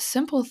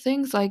simple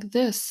things like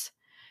this,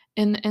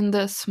 in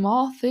the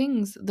small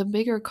things, the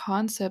bigger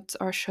concepts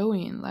are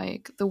showing.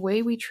 Like the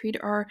way we treat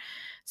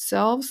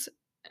ourselves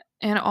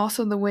and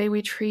also the way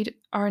we treat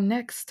our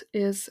next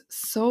is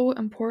so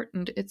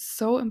important. It's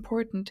so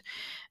important,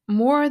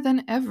 more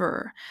than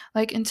ever.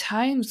 Like in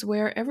times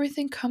where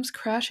everything comes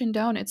crashing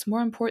down, it's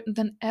more important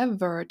than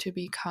ever to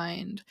be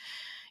kind.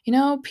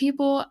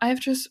 People, I've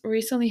just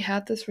recently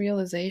had this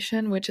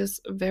realization, which is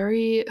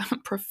very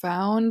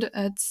profound.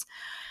 It's,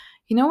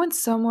 when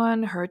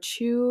someone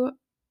hurts you,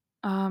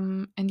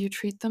 and you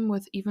treat them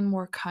with even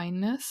more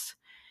kindness,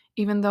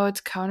 even though it's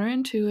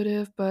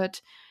counterintuitive,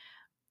 but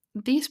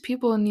these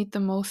people need the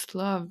most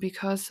love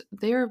because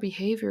their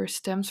behavior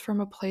stems from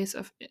a place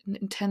of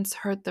intense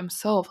hurt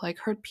themselves, like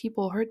hurt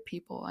people.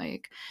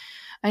 Like,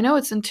 I know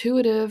it's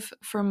intuitive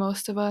for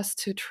most of us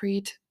to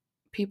treat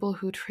people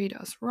who treat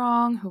us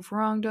wrong, who've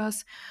wronged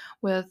us,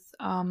 with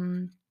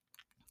kind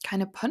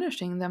of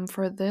punishing them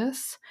for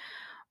this,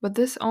 but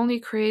this only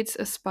creates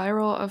a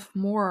spiral of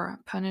more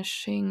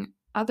punishing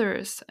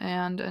others,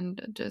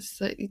 and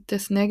just like,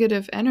 this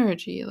negative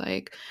energy.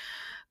 Like,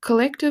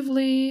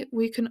 collectively,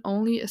 we can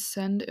only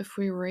ascend if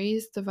we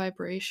raise the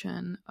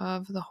vibration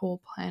of the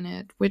whole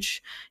planet,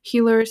 which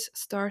healers,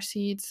 star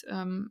seeds,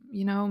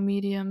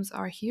 mediums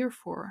are here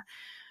for.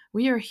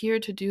 We are here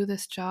to do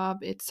this job.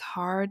 It's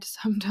hard.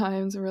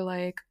 Sometimes we're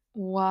like,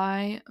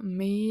 why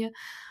me?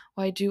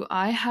 Why do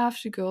I have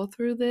to go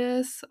through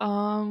this?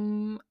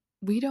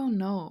 We don't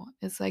know.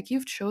 It's like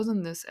you've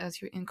chosen this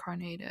as you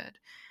incarnated.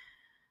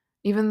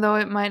 Even though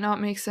it might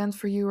not make sense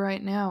for you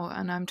right now,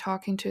 and I'm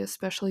talking to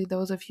especially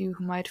those of you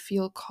who might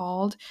feel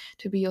called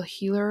to be a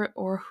healer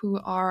or who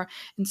are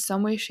in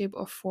some way, shape,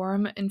 or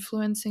form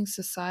influencing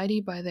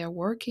society by their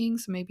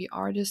workings, maybe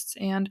artists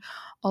and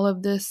all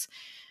of this.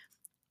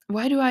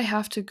 Why do I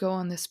have to go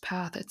on this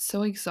path? It's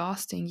so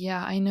exhausting.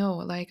 Yeah, I know.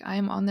 Like,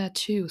 I'm on that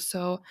too.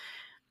 So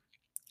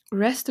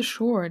rest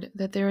assured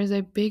that there is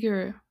a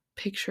bigger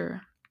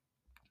picture.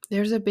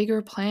 There's a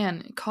bigger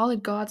plan. Call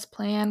it God's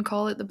plan,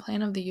 call it the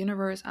plan of the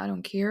universe. I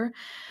don't care.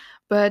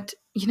 But,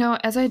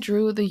 as I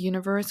drew the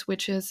universe,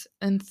 which is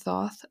in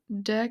Thoth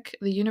deck,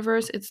 the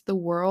universe, it's the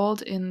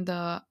world in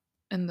the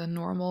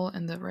normal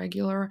and the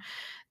regular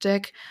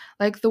deck.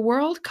 Like, the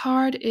world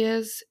card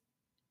is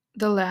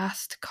the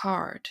last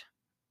card,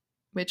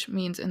 which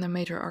means in the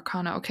major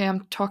arcana. Okay,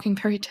 I'm talking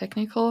very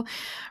technical.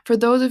 For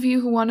those of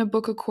you who want to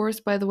book a course,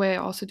 by the way,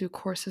 I also do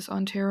courses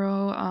on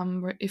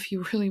tarot. If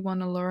you really want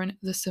to learn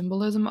the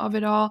symbolism of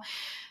it all,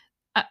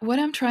 what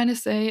I'm trying to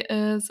say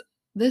is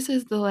this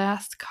is the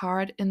last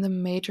card in the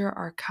major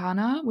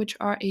arcana, which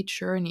are a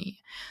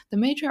journey. The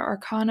major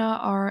arcana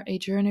are a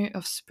journey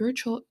of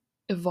spiritual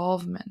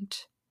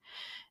evolvement.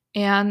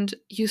 And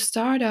you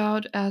start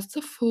out as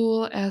the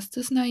fool, as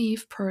this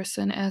naive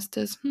person, as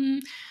this,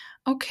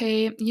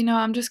 okay,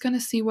 I'm just going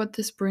to see what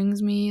this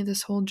brings me,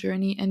 this whole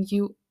journey. And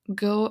you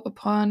go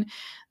upon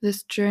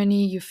this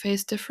journey, you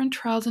face different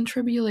trials and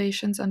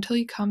tribulations until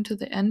you come to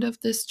the end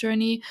of this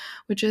journey,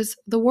 which is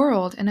the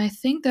world. And I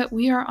think that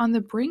we are on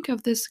the brink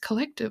of this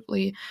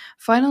collectively,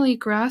 finally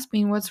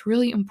grasping what's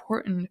really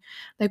important.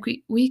 Like,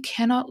 we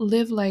cannot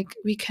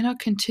we cannot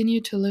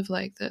continue to live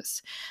like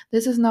this.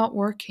 This is not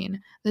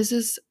working. This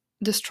is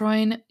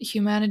destroying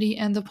humanity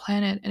and the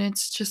planet, and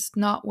it's just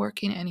not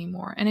working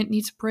anymore. And it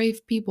needs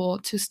brave people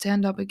to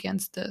stand up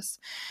against this.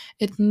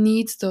 It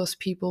needs those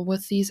people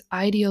with these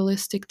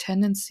idealistic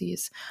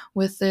tendencies,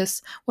 with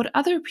this, what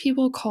other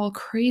people call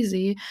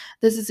crazy.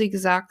 This is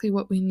exactly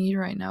what we need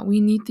right now. We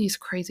need these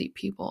crazy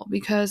people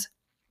because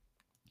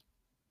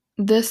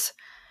this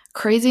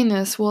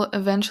craziness will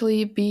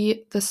eventually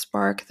be the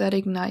spark that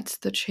ignites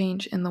the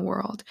change in the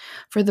world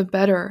for the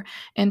better.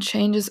 And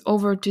change is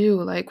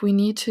overdue. Like, we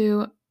need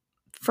to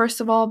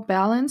first of all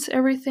balance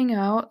everything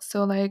out.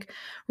 So, like,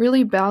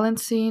 really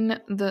balancing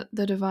the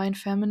divine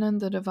feminine,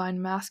 the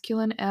divine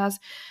masculine, as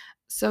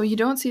so you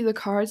don't see the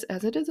cards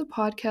as it is a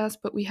podcast,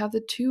 but we have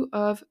the two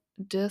of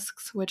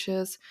discs, which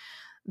is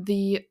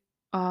the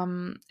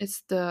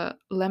it's the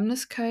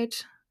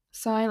Lemniskite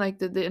sign, like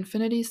the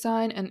infinity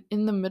sign, and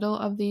in the middle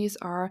of these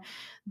are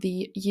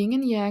the yin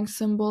and yang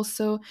symbols.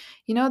 So,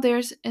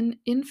 there's an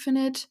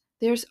infinite,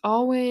 there's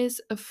always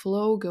a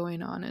flow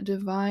going on, a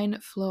divine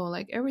flow.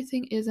 Like,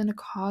 everything is in a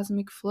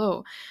cosmic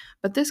flow.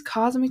 But this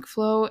cosmic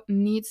flow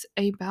needs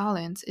a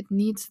balance. It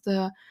needs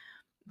the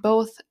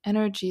both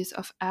energies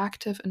of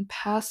active and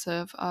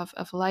passive, of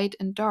light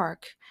and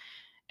dark.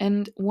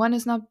 And one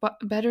is not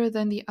better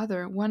than the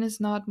other. One is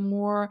not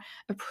more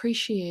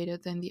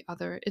appreciated than the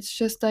other. It's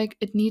just like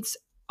it needs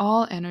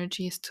all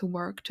energies to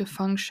work, to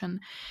function.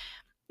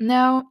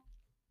 Now,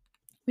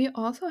 we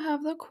also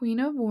have the Queen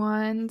of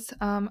Wands.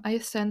 I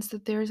sense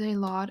that there's a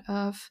lot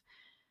of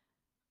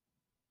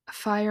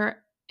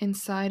fire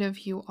inside of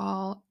you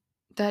all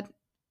that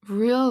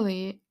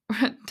really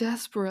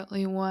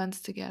desperately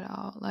wants to get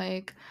out.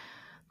 Like,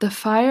 the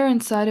fire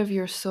inside of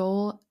your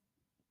soul,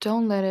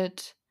 don't let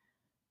it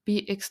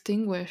be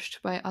extinguished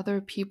by other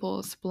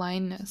people's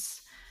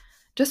blindness.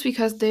 Just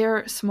because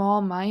they're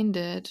small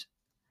minded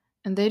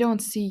and they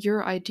don't see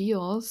your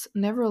ideals,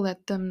 never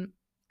let them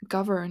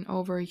govern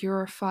over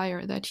your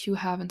fire that you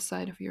have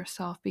inside of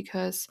yourself,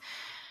 because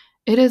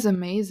it is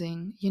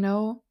amazing.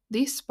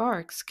 These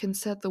sparks can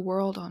set the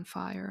world on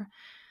fire.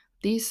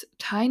 These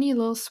tiny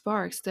little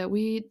sparks that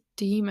we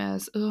deem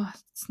as, oh,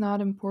 it's not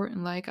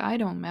important, like, I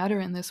don't matter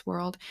in this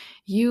world.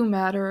 You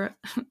matter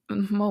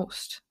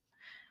most.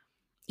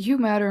 You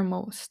matter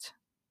most.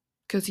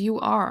 Because you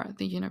are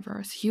the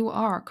universe, you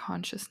are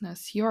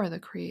consciousness, you're the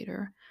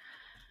creator.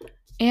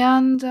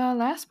 And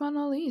last but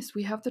not least,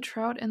 we have the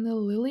Trout and the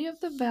Lily of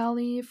the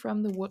Valley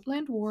from the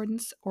Woodland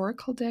Wardens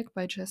Oracle deck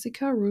by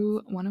Jessica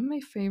Rue, one of my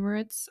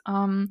favorites.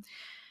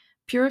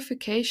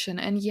 purification.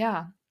 And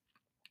yeah,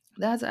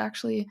 that's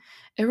actually,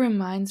 it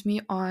reminds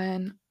me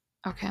on,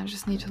 okay, I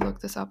just need to look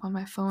this up on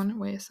my phone.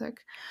 Wait a sec.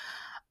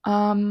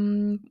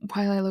 While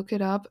I look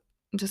it up,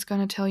 I'm just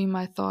gonna tell you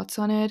my thoughts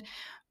on it.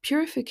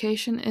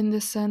 Purification in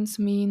this sense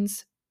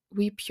means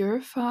we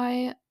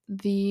purify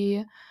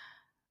the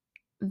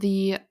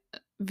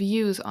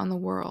views on the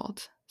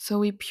world. So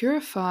we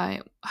purify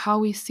how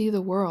we see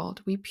the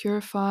world. We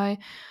purify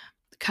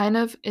kind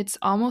of, it's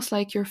almost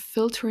like you're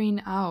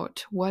filtering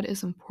out what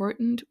is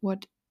important,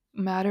 what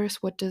matters,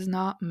 what does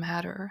not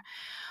matter.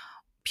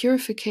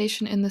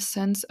 Purification in the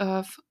sense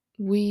of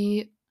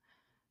we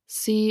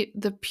see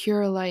the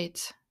pure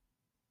light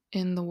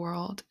in the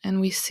world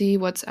and we see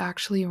what's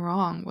actually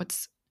wrong,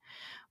 what's,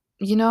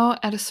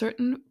 at a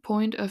certain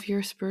point of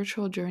your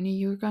spiritual journey,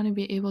 you're going to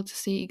be able to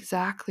see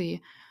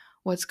exactly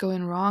what's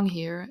going wrong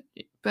here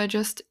by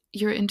just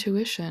your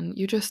intuition.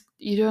 You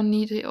don't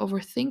need to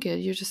overthink it.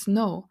 You just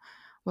know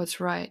what's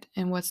right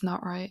and what's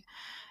not right.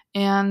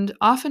 And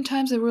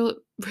oftentimes it will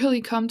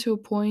really come to a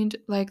point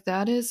like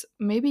that is,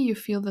 maybe you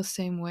feel the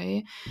same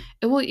way.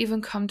 It will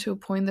even come to a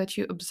point that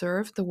you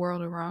observe the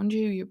world around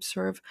you. You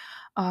observe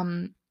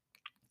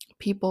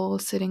people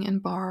sitting in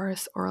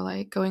bars or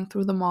like going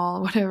through the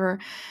mall, whatever,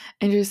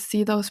 and you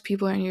see those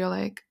people and you're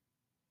like,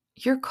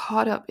 you're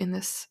caught up in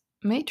this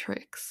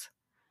matrix.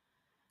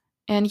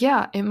 And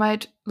yeah, it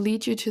might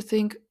lead you to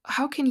think,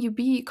 how can you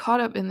be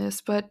caught up in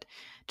this? But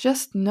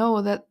just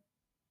know that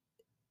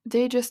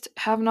they just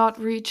have not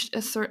reached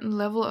a certain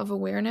level of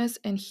awareness,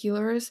 and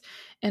healers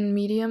and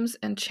mediums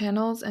and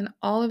channels and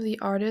all of the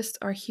artists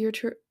are here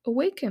to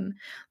awaken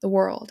the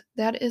world.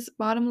 That is,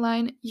 bottom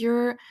line,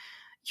 your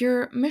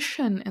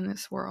mission in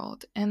this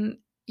world. And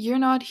you're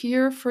not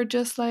here for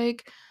just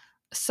like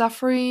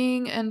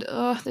suffering and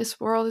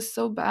this world is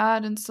so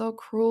bad and so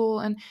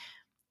cruel. And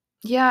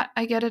yeah,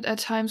 I get it, at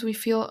times we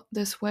feel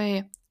this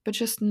way, but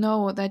just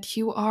know that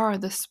you are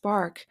the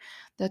spark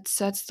that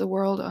sets the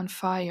world on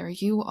fire.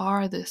 You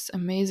are this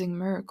amazing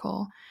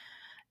miracle.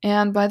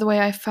 And by the way,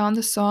 I found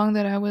the song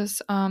that I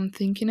was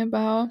thinking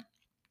about.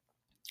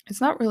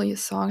 It's not really a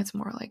song, it's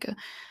more like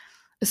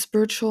a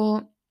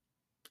spiritual,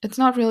 it's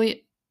not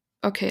really,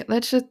 okay,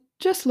 let's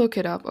just look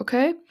it up,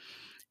 okay?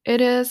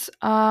 It is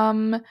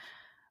by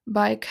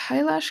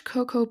Kailash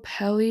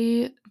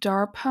Kokopelli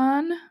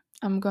Darpan.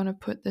 I'm gonna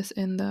put this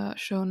in the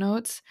show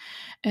notes,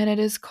 and it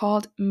is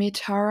called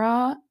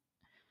Mitara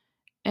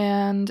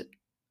and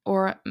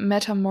or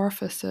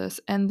Metamorphosis,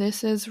 and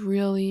this is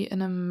really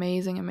an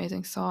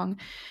amazing song.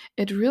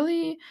 It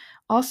really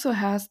also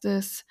has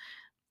this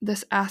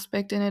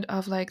aspect in it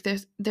of like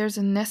there's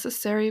a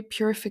necessary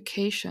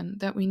purification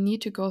that we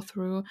need to go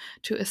through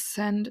to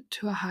ascend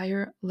to a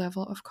higher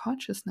level of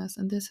consciousness,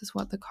 and this is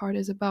what the card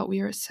is about. We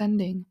are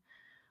ascending.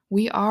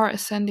 We are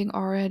ascending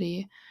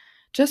already.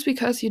 Just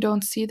because you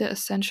don't see the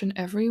ascension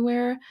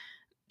everywhere,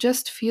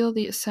 just feel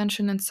the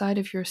ascension inside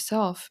of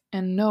yourself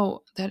and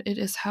know that it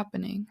is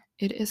happening.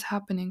 It is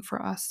happening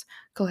for us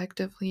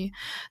collectively.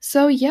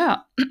 So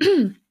yeah,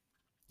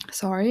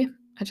 sorry,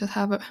 I just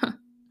have a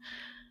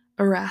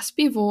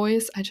raspy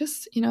voice. I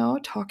just,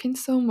 talking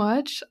so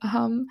much.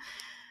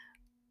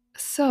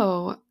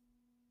 So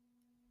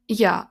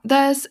yeah,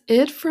 that's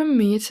it from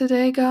me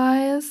today,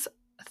 guys.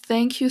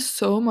 Thank you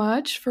so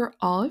much for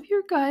all of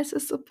your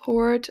guys'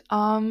 support.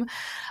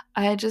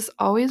 I just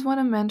always want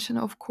to mention,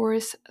 of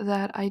course,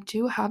 that I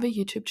do have a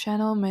YouTube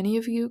channel. Many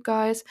of you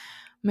guys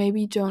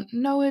maybe don't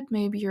know it,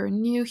 maybe you're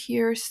new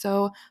here,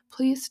 so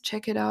please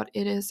check it out.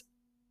 It is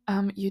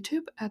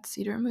YouTube at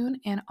Cedar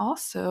Moon, and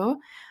also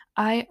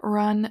I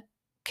run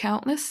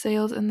countless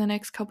sales in the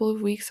next couple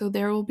of weeks, so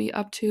there will be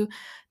up to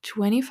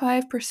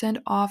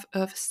 25% off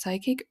of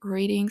psychic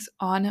readings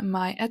on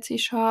my Etsy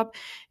shop.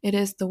 It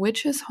is The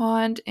Witch's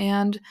Haunt,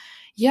 and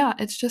yeah,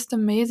 it's just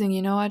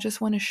amazing. I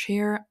just want to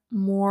share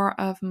more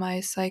of my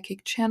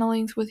psychic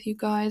channelings with you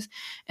guys,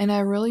 and I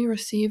really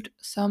received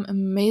some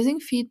amazing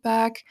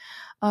feedback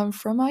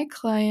from my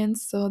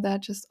clients, so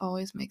that just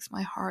always makes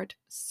my heart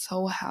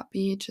so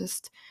happy.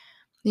 Just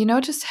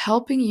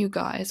helping you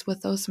guys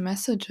with those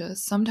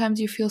messages. Sometimes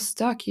you feel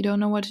stuck, you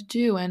don't know what to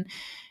do, and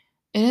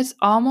it's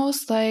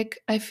almost like,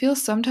 I feel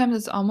sometimes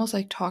it's almost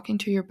like talking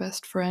to your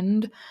best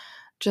friend.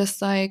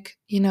 Just like,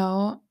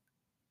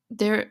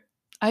 there,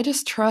 I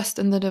just trust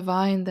in the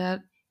divine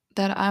that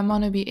I'm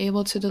going to be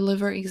able to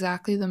deliver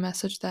exactly the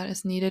message that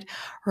is needed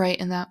right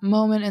in that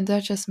moment, and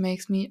that just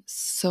makes me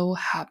so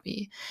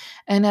happy.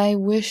 And I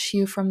wish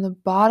you from the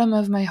bottom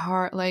of my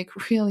heart,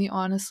 like really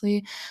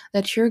honestly,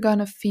 that you're going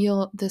to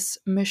feel this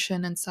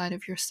mission inside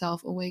of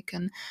yourself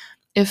awaken,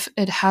 if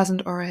it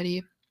hasn't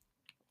already.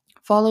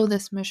 Follow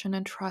this mission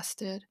and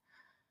trust it.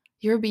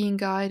 You're being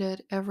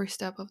guided every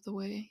step of the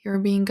way. You're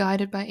being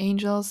guided by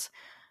angels,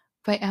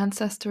 by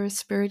ancestors,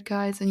 spirit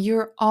guides, and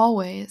you're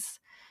always,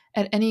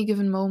 at any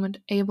given moment,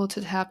 able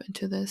to tap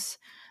into this.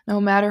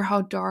 No matter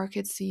how dark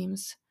it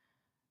seems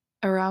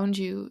around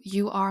you,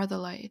 you are the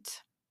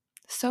light.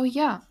 So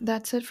yeah,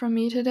 that's it from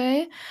me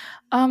today.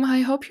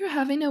 I hope you're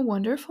having a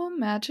wonderful,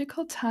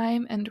 magical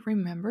time, and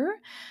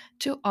remember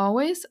to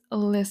always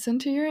listen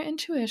to your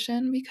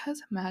intuition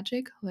because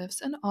magic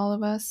lives in all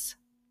of us.